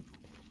হয় নাই,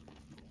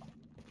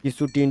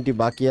 কিছু টিএনটি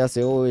বাকি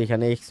আছে। ও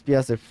এখানে এক্সপি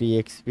আছে, ফ্রি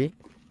এক্সপি।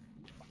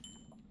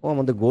 ও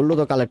আমাদের গোল্ডও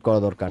তো কালেক্ট করা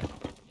দরকার।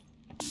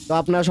 তো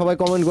আপনারা সবাই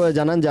কমেন্ট করে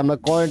জানান যে আমরা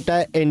কয়টা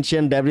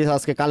এনশিয়ান্ট ডেব্রিস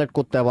আজকে কালেক্ট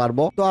করতে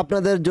পারবো। তো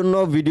আপনাদের জন্য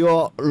ভিডিও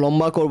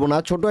লম্বা করব না,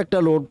 ছোট একটা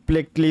রোড প্লে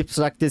ক্লিপস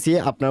রাখতেছি,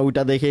 আপনারা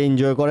ওইটা দেখে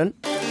এনজয় করেন।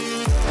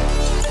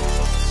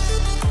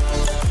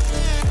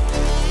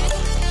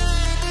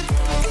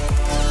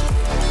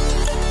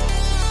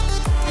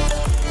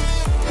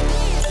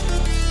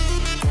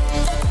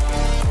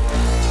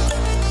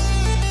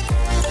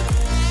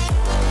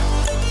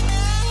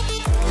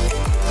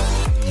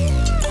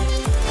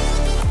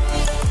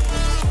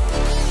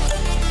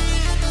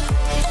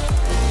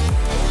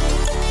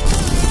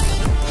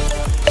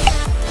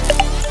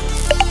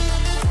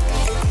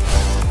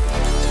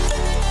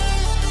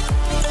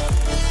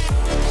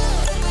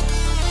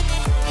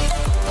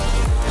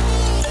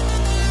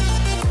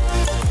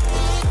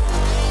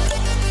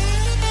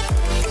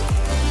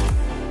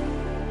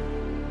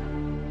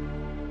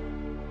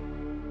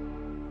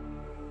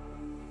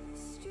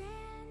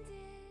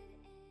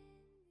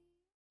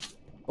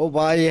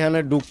 ভাই এখানে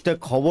ঢুকতে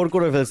খবর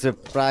করে ফেলছে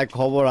প্রায়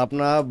খবর।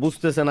 আপনারা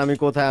বুঝতেছেন আমি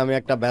কোথায়, আমি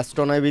একটা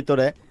বেস্টনের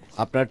ভিতরে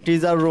আপনার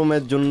ট্রেজার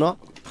রুমের জন্য।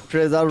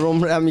 ট্রেজার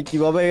রুমে আমি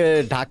কিভাবে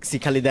ঢাকছি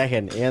খালি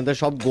দেখেন, এখান থেকে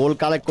সব গোল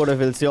কালেক্ট করে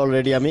ফেলছি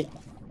অলরেডি আমি।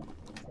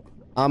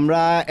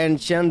 আমরা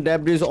এনশিয়ান্ট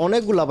ডেব্রিজ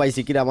অনেকগুলা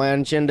পাইছি। কিরা আমার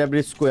এনশিয়ান্ট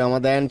ডেব্রিজ কই?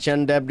 আমাদের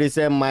এনশিয়ান্ট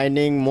ডেব্রিজে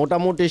মাইনিং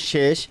মোটামুটি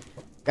শেষ,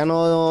 কেন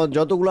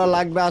যতগুলো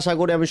লাগবে আশা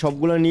করি আমি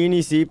সবগুলো নিয়ে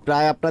নিছি।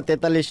 প্রায় আপনার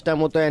 43টার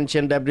মতো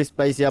এনশিয়ান্ট ডেব্রিজ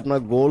পাইছি। আপনার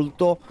গোল্ড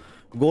তো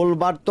গোল্ড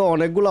বার তো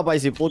অনেকগুলো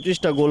পাইছি,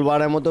 25টা গোল্ড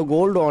বারের মতো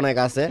গোল্ড অনেক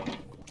আছে।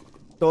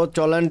 তো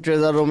চলেন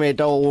ট্রেজার রুমে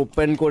এটা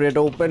ওপেন করি।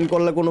 এটা ওপেন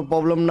করলে কোনো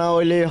প্রবলেম না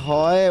হইলে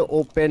হয়।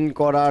 ওপেন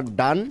করা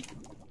ডান।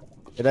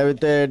 এটার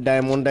ভিতরে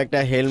ডায়মন্ড একটা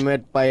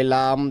হেলমেট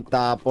পাইলাম,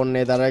 তারপর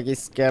নেদারাকি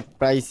স্ক্র্যাপ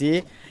পাইছি,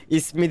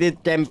 স্মিথের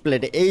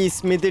টেমপ্লেট। এই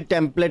স্মিথের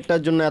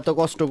টেমপ্লেটটার জন্য এত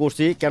কষ্ট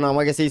করছি, কেন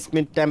আমার কাছে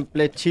স্মিথ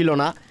টেমপ্লেট ছিল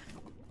না।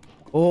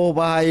 ও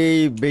ভাই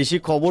বেশি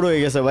খবর হয়ে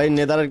গেছে ভাই।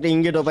 নেদার একটা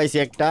ইঙ্গেটও পাইছি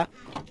একটা।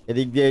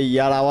 এদিক দিয়ে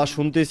ইয়ার আওয়াজ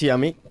শুনতেছি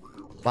আমি।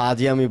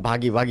 বাজি আমি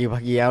ভাগি ভাগি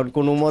ভাগি, আর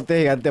কোনো মতে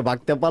এখানতে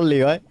ভাগতে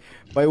পারলেই হয়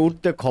ভাই।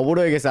 উঠতে খবর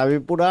হয়ে গেছে। আমি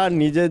পুরা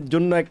নিজের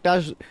জন্য একটা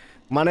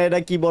মানে এটা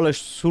কি বলে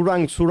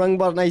সুরাং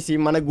বানাইছি,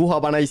 মানে গুহা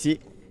বানাইছি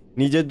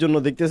নিজের জন্য।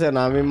 দেখতেছেন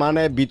আমি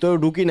মানে ভিতরে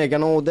ঢুকি না,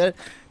 কেন ওদের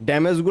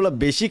ড্যামেজগুলো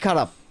বেশি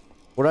খারাপ।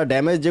 ওরা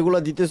ড্যামেজ যেগুলো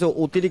দিতেছে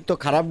অতিরিক্ত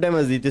খারাপ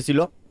ড্যামেজ দিতেছিল।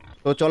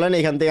 তো চলেন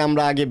এখান থেকে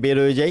আমরা আগে বের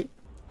হয়ে যাই।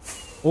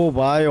 ও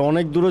ভাই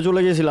অনেক দূরে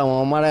চলে গেছিলাম,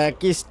 আমার এক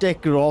স্টেক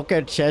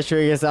রকেট শেষ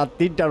হয়ে গেছে, আর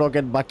 3টা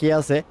রকেট বাকি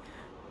আছে।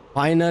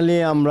 ফাইনালি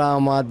আমরা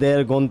আমাদের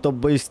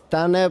গন্তব্য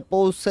স্থানে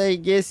পৌঁছে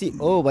গেছি।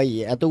 ও ভাই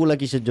এতগুলা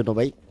কিসের জন্য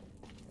ভাই?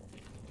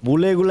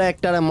 ভুলে এগুলো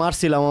একটারে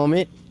মারছিলাম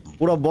আমি,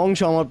 পুরো বংশ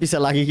আমার পিছে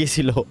লাগিয়ে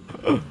গেছিল।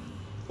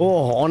 ও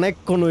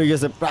অনেকক্ষণ হয়ে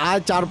গেছে, প্রায়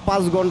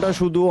 4-5 ঘন্টা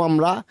শুধু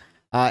আমরা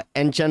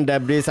এনশিয়ান্ট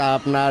ডেব্রিজ আর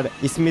আপনার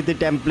স্মৃতি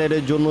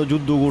টেমপ্লেটের জন্য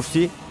যুদ্ধ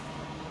করছি।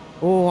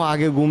 ও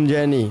আগে ঘুম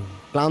যায়নি,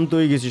 ক্লান্ত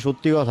হয়ে গেছি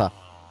সত্যি কথা।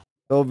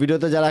 তো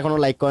ভিডিওতে যারা এখনো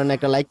লাইক করেন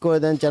একটা লাইক করে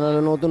দেন,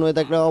 চ্যানেলে নতুন হয়ে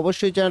থাকলে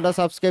অবশ্যই চ্যানেলটা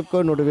সাবস্ক্রাইব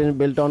করে নোটিফিকেশন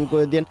বেলটা অন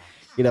করে দিন।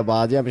 কিরা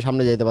বাজে আমি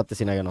সামনে যাইতে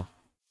পারতেছি না কেন?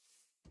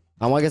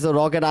 আমার কাছে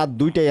রকেট আর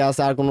 2টাই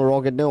আছে, আর কোনো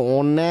রকেট নেই।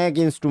 অনেক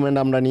ইনস্ট্রুমেন্ট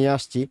আমরা নিয়ে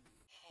আসছি।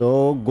 তো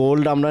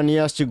গোল্ড আমরা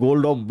নিয়ে আসছি,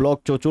 gold of block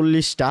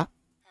 44টা।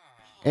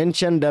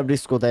 Ancient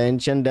debris কোথায়?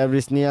 এনশিয়ান্ট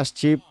ডেব্রিজ নিয়ে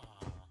আসছি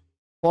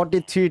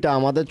 43টা।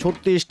 আমাদের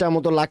 36টার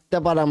মতো লাগতে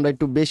পারে, আমরা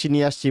একটু বেশি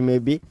নিয়ে আসছি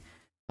মেবি,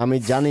 আমি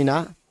জানি না।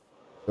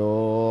 তো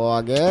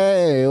আগে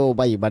ও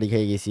ভাই বাড়ি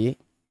খেয়ে গেছি,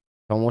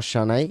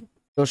 সমস্যা নাই।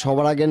 তো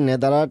সবার আগে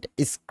নেদারাট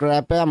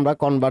স্ক্র্যাপে আমরা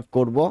কনভার্ট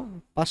করব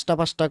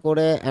 5টা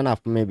করে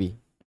এনাফ মেবি।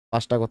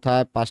 5টা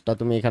কোথায়? 5টা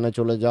তুমি এখানে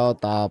চলে যাও,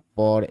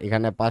 তারপর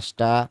এখানে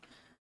 5টা,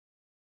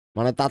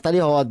 মানে তাড়াতাড়ি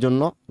হওয়ার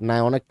জন্য। না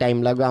অনেক টাইম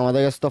লাগবে,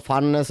 আমাদের কাছে তো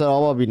ফার্নেসের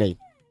অভাবই নেই।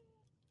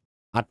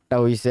 8টা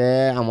হইছে।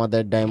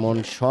 আমাদের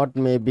ডায়মন্ড শর্ট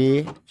মেবি,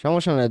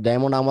 সমস্যা নেই,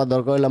 ডায়মন্ড আমার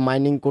দরকার হলে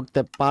মাইনিং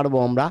করতে পারবো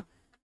আমরা।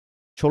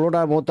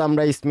 16টার মতো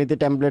আমরা স্মৃতি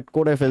টেমপ্লেট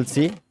করে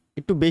ফেলছি,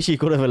 একটু বেশি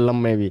করে ফেললাম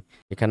মেবি।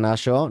 এখানে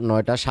আসো,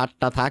 9টা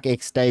 7টা থাক,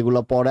 এক্সট্রা এগুলো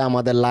পরে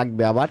আমাদের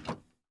লাগবে আবার।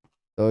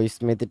 তো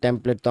স্মৃতি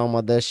টেমপ্লেট তো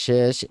আমাদের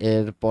শেষ।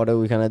 এরপরে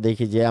ওইখানে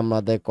দেখি যে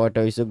আমাদের কয়টা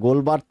হয়েছে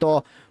গোলবার। তো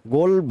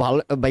গোল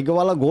ভালো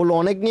ভাগ্যবালা, গোল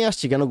অনেক নিয়ে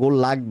আসছি, কেন গোল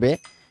লাগবে।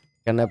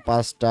 এখানে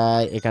 5টা,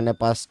 এখানে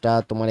 5টা,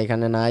 তোমার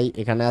এখানে নাই,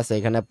 এখানে আছে,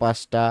 এখানে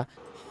 5টা।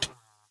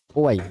 ও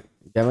ভাই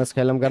ড্যামেজ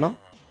খাইলাম কেন?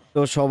 তো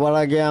সবার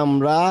আগে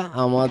আমরা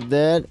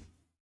আমাদের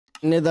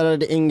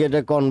নেদারল্যান্ড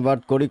ইঙ্গেটে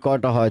কনভার্ট করি।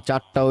 কয়টা হয়?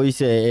 4টা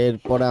হইছে।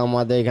 এরপরে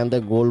আমাদের এখান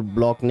থেকে গোল্ড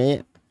ব্লক নিয়ে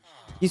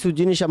কিছু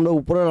জিনিস আমরা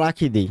উপরে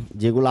রাখি দিই,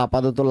 যেগুলো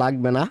আপাতত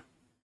লাগবে না।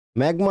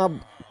 ম্যাগমা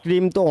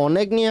ক্রিম তো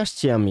অনেক নিয়ে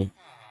আসছি আমি।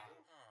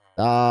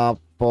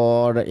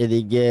 তারপর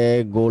এদিকে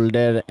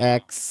গোল্ডের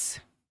এক্স,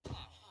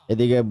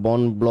 এদিকে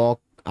বন ব্লক,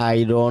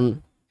 আয়রন,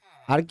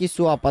 আর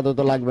কিছু আপাতত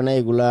লাগবে না,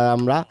 এগুলা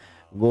আমরা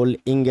গোল্ড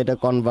ইঙ্গেটে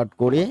কনভার্ট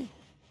করি।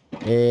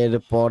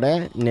 এরপরে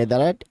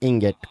নেদারাইট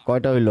ইঙ্গেট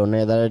কয়টা হইলো?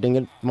 নেদারাইট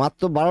ইঙ্গেট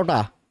মাত্র 12টা।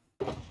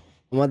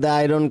 আমাদের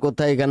আয়রন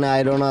কোথায়? এখানে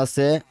আয়রন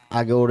আছে,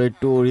 আগে ওর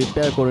একটু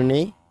রিপেয়ার করে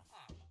নিই।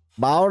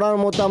 12টার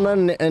মতো আমরা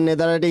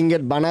নেদারাইট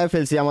ইঙ্গেট বানায়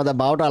ফেলছি, আমাদের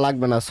 12টা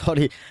লাগবে না।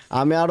 সরি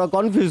আমি আরো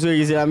কনফিউজ হয়ে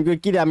গেছি, আমি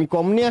কি রে আমি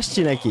কম নিয়ে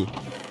আসছি নাকি?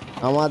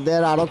 আমাদের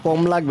আরো কম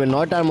লাগবে,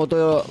 9টার মতো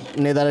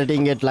নেদারাইট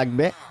ইঙ্গেট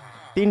লাগবে।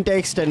 3টা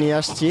এক্সট্রা নিয়ে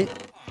আসছি।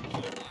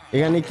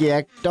 এখানে কি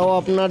একটাও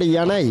আপনার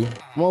ইয়া নাই?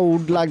 আমার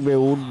উড লাগবে,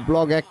 উড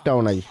ব্লক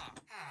একটাও নাই।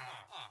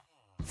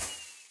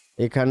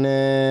 এখানে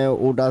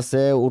উড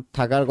আছে, উড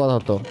থাকার কথা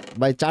তো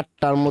ভাই।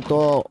 4টার মতো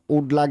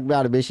উড লাগবে,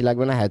 আর বেশি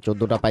লাগবে না। হ্যাঁ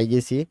 14টা পাই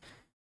গেছি।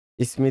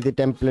 স্মৃতি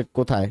টেমপ্লেট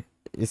কোথায়?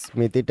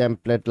 স্মৃতি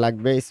টেমপ্লেট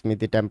লাগবে,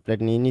 স্মৃতি টেমপ্লেট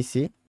নিয়ে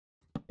নিছি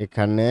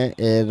এখানে।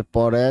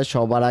 এরপরে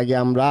সবার আগে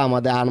আমরা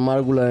আমাদের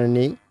আর্মারগুলো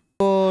নিই।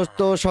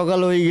 তো সকাল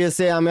হয়ে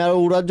গেছে, আমি আর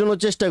উড়ার জন্য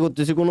চেষ্টা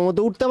করতেছি, কোনো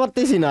মতে উঠতে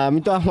পারতেছি না। আমি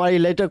তো আমার এই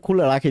লাইটটা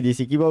খুলে রাখে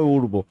দিয়েছি, কিভাবে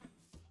উঠবো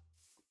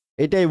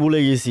এটাই ভুলে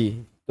গেছি।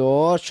 তো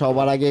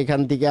সবার আগে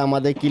এখান থেকে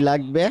আমাদের কি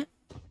লাগবে?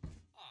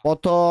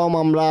 প্রথম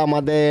আমরা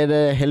আমাদের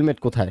হেলমেট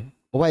কোথায়?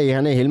 ও ভাই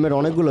এখানে হেলমেট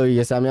অনেকগুলো হয়ে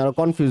গেছে, আমি আরো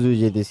কনফিউজ হয়ে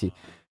যেতেছি।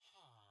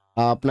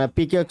 আপনার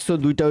পিকেক্সও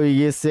 2টা হয়ে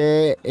গেছে,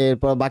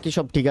 এরপর বাকি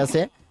সব ঠিক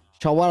আছে।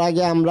 সবার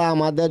আগে আমরা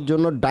আমাদের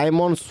জন্য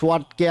ডায়মন্ড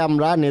সোয়াটকে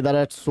আমরা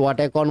নেদারাইট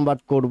সোয়াটে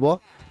কনভার্ট করব।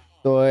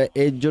 তো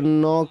এর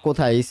জন্য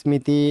কোথায়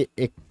স্মৃতি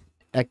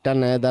একটা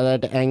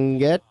নেদারল্যান্ড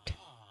অ্যাঙ্গেট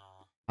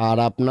আর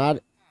আপনার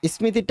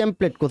স্মৃতি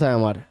টেমপ্লেট কোথায়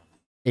আমার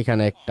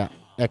এখানে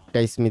একটা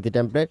স্মৃতি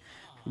টেমপ্লেট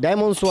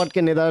ডায়মন্ড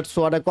সোয়ার্ডকে নেদার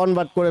সোয়ার্ডে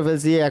কনভার্ট করে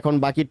ফেলছি এখন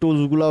বাকি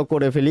টুলসগুলোও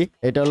করে ফেলি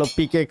এটা হলো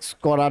পিকেক্স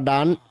করা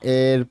ডান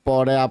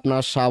এরপরে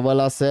আপনার শাবেল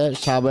আছে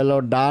শাবেলও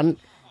ডান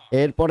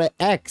এরপরে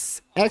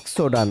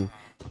এক্সও ডান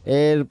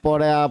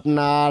এরপরে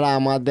আপনার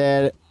আমাদের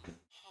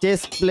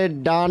চেস্ট প্লেট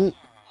ডান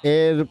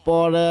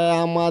এরপরে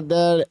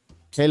আমাদের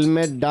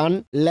হেলমেট ডান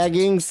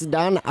লেগিংস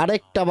ডান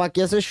আরেকটা বাকি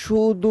আছে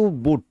শুধু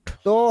বুট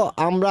তো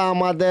আমরা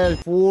আমাদের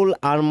ফুল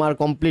আর্মার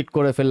কমপ্লিট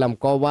করে ফেললাম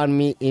কভার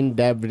মি ইন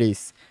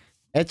ডেব্রিস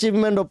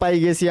অ্যাচিভমেন্টও পাই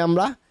গেছি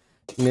আমরা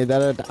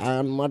নেদারল্যান্ড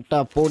আর্মারটা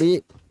পড়ি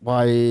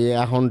ভাই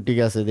এখন ঠিক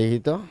আছে দেখি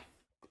তো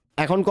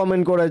এখন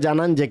কমেন্ট করে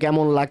জানান যে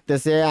কেমন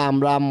লাগতেছে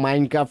আমরা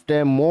মাইনক্রাফটে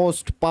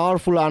মোস্ট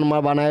পাওয়ারফুল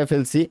আর্মার বানায়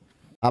ফেলছি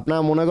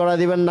আপনারা মনে করা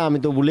দিবেন না আমি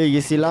তো ভুলেই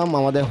গেছিলাম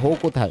আমাদের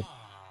কোথায়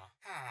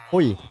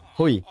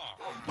হই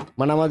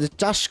মানে আমাদের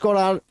চাষ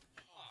করার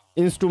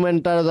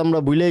ইনস্ট্রুমেন্টটা আমরা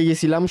ভুলেই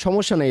গেছিলাম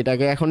সমস্যা নেই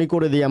এটাকে এখনই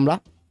করে দিই আমরা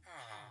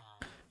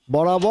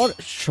বরাবর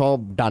সব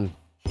ডান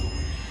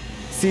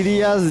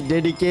সিরিয়াস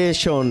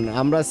ডেডিকেশন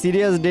আমরা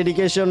সিরিয়াস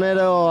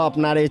ডেডিকেশনেরও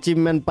আপনার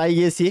অ্যাচিভমেন্ট পাই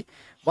গেছি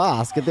বা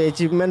আজকে তো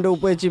অ্যাচিভমেন্টের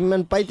উপর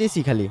অ্যাচিভমেন্ট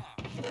পাইতেছি খালি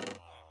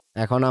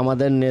এখন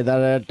আমাদের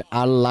নেদারল্যান্ড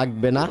আর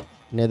লাগবে না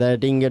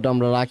নেদারল্যান্ড ইনগেট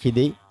আমরা রাখি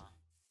দিই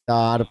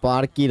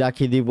তারপর কি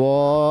রাখি দিব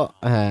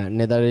হ্যাঁ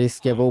নেদার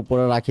স্কেপের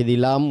উপরে রাখি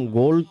দিলাম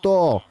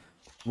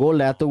গোল্ড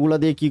এতগুলো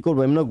দিয়ে কি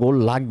করবো এমনি গোল্ড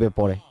লাগবে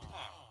পরে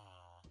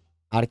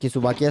আর কিছু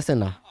বাকি আছে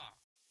না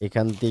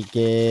এখান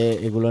থেকে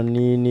এগুলো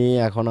নিয়ে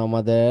এখন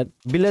আমাদের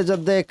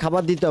ভিলেজারদের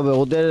খাবার দিতে হবে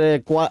ওদের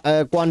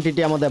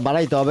কোয়ান্টিটি আমাদের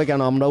বাড়াইতে হবে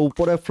কেন আমরা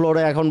উপরে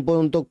ফ্লোরে এখন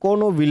পর্যন্ত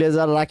কোনো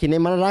ভিলেজার রাখিনি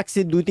মানে রাখছি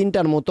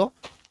 2-3টার মতো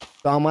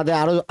তো আমাদের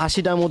আরও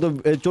 80টার মতো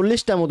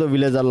 40টার মতো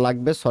ভিলেজার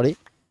লাগবে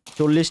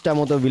 40টা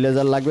মতো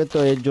ভিলেজার লাগবে তো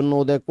এর জন্য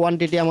ওদের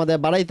কোয়ান্টিটি আমাদের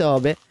বাড়াইতে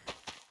হবে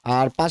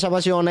আর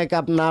পাশাপাশি অনেক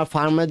আপনার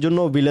ফার্মের জন্য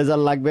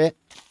ভিলেজার লাগবে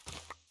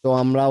তো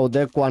আমরা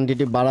ওদের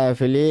কোয়ান্টিটি বাড়ায়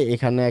ফেলি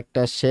এখানে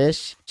একটা শেষ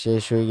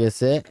হয়ে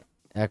গেছে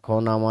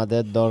এখন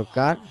আমাদের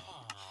দরকার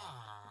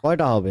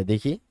কয়টা হবে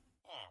দেখি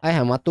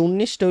হ্যাঁ মাত্র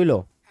 19টা হইলো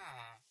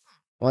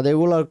আমাদের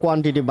এগুলোর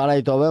কোয়ান্টিটি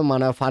বাড়াইতে হবে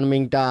মানে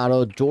ফার্মিংটা আরো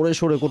জোরে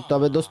সোরে করতে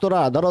হবে দোস্তরা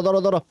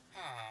ধরো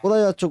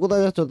কোথায়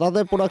যাচ্ছ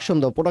তাদের প্রোডাকশন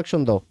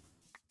দাও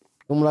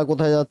তোমরা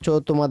কোথায় যাচ্ছ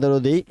তোমাদেরও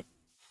দিই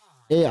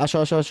এই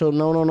আসো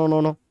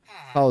নো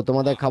খাও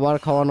তোমাদের খাবার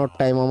খাওয়ানোর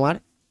টাইম আমার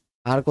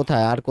আর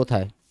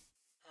কোথায়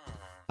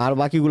আর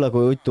বাকিগুলা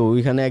কই ওই তো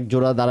ওইখানে এক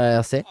জোড়া দাঁড়ায়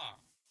আছে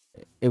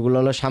এগুলো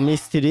হলো স্বামী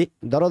স্ত্রী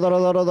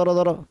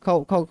ধরো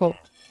খাও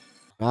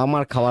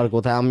আমার খাবার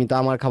কোথায় আমি তো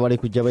আমার খাবারই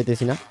খুঁজে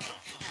পাইতেছি না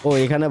ও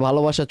এখানে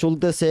ভালোবাসা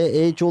চলতেছে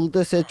এই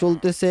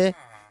চলতেছে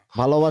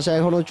ভালোবাসা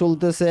এখনো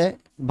চলতেছে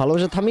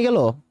ভালোবাসা থামি গেল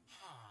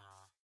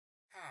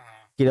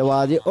কিরে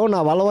বাজি ও না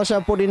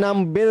ভালোবাসার পরিণাম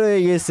বের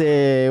হয়ে গেছে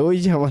ওই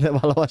যে আমাদের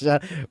ভালোবাসার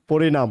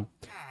পরিণাম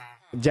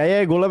যাই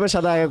গোলাপের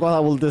সাথে আগে কথা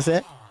বলতেছে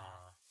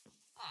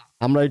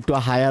আমরা একটু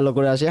হাই হ্যালো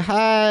করে আসি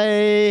হাই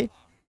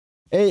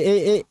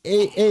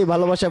এই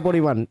ভালোবাসার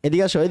পরিমাণ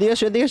এদিকে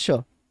আসো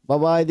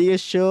বাবা এদিকে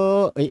এসো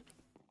এই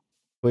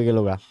হয়ে গেল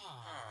গা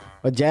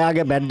যাই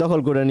আগে ব্যাট দখল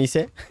করে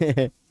নিছে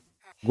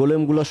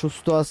গোলেমগুলো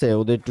সুস্থ আছে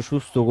ওদের একটু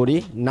সুস্থ করি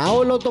না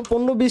হলেও তো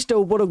 15-20টা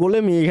উপরে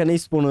গোলেমই এখানে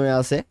স্পন হয়ে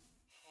আছে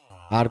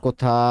আর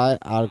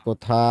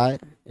কোথায়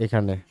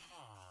এখানে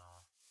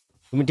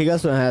তুমি ঠিক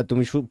আছো হ্যাঁ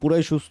তুমি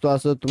পুরাই সুস্থ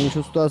আছো তুমি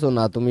সুস্থ আছো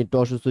না তুমি একটু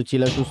অসুস্থ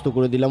ছিলে সুস্থ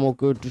করে দিলাম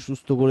ওকে একটু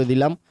সুস্থ করে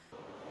দিলাম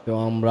তো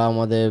আমরা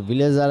আমাদের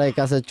ভিলেজারের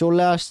কাছে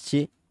চলে আসছি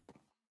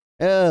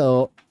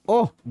ও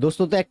দোস্ত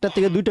তো একটা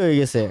থেকে 2টা হয়ে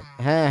গেছে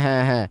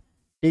হ্যাঁ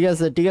ঠিক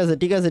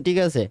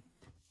আছে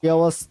কি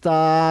অবস্থা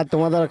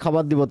তোমাদের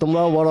খাবার দিব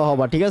তোমরাও বড়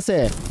হবা ঠিক আছে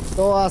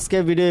তো আজকে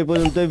ভিডিও এই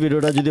পর্যন্ত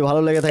ভিডিওটা যদি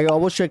ভালো লেগে থাকে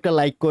অবশ্যই একটা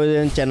লাইক করে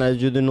দেন চ্যানেল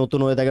যদি নতুন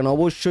হয়ে থাকেন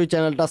অবশ্যই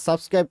চ্যানেলটা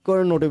সাবস্ক্রাইব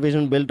করে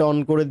নোটিফিকেশন বেলটা অন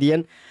করে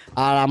দিয়েন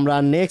আর আমরা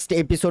নেক্সট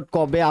এপিসোড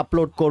কবে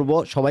আপলোড করব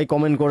সবাই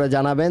কমেন্ট করে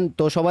জানাবেন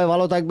তো সবাই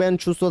ভালো থাকবেন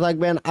সুস্থ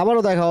থাকবেন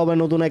আবারও দেখা হবে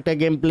নতুন একটা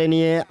গেম প্লে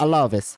নিয়ে আল্লাহ হাফেজ